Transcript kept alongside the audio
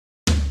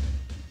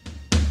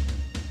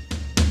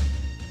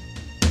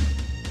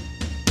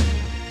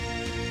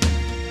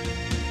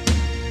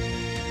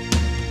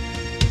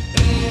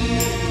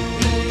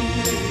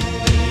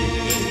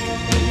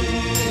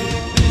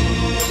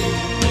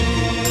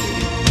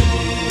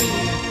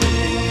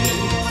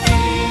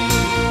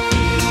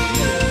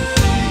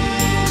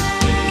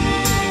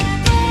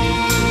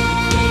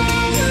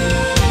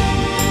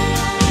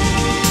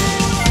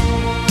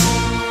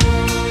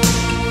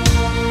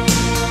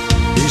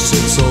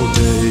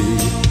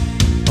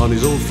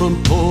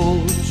front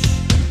porch,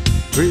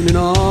 dreaming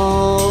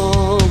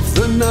of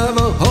the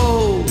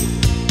Navajo,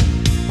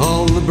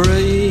 all the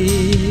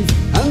brave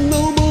and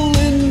noble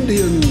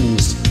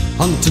Indians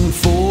hunting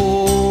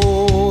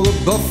for the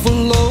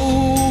buffalo.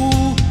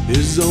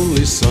 His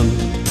only son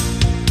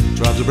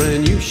drives a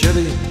brand new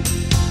Chevy.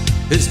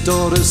 His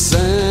daughter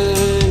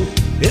sang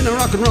in a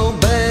rock and roll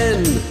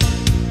band.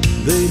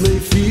 They may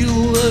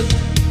feel that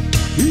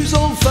he's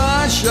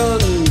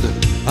old-fashioned,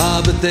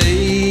 but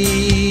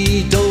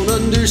they don't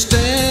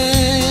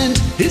understand.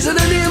 He's an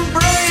Indian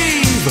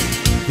brave.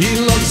 He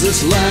loves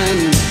this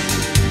land,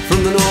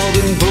 from the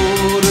northern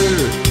border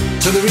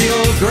to the Rio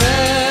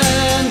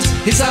Grande.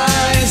 His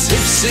eyes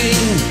have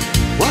seen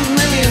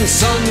 1,000,000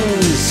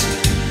 suns.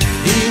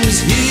 He was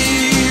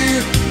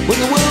here when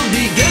the world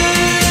began.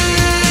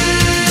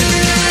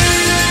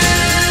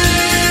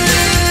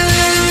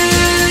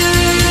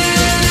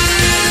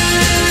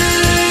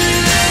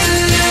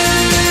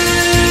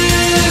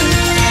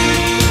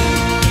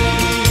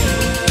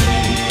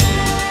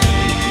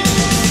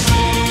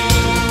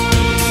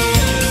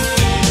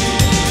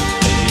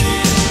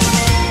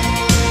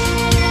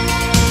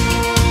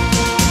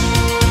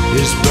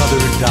 His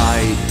brother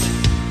died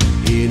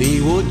in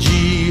Iwo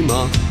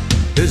Jima,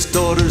 his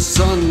daughter's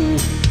son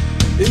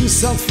in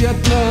South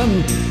Vietnam.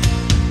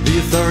 The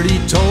authority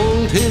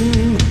told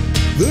him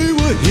they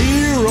were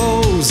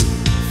heroes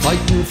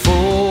fighting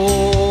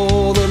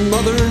for their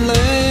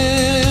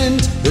motherland.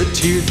 The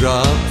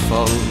teardrop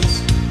falls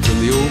from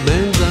the old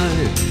man's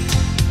eye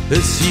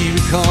as he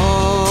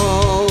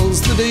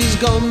recalls the days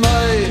gone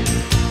by.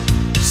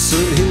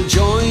 Soon he'll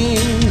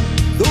join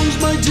those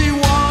mighty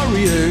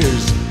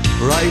warriors,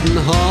 riding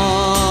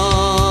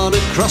hard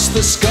across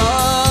the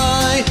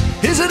sky.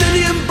 He's an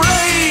Indian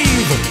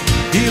brave.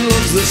 He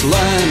loves this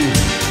land,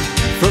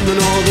 from the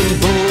northern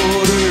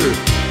border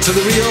to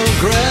the Rio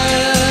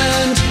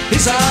Grande.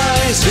 His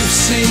eyes have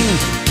seen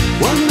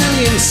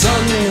 1,000,000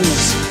 suns.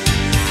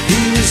 He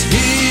was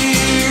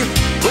here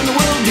when the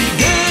world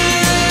began.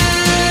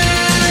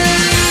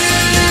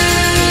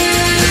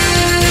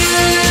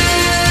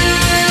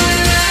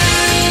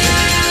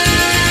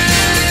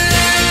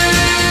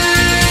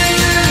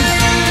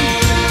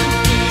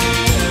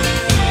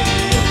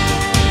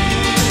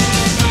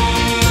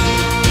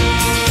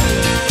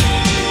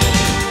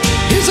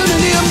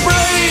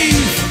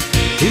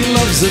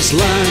 This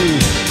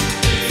land,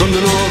 from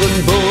the northern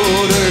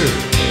border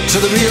to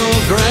the Rio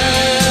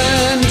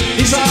Grande.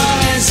 His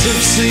eyes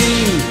have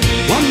seen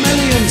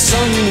 1,000,000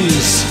 suns.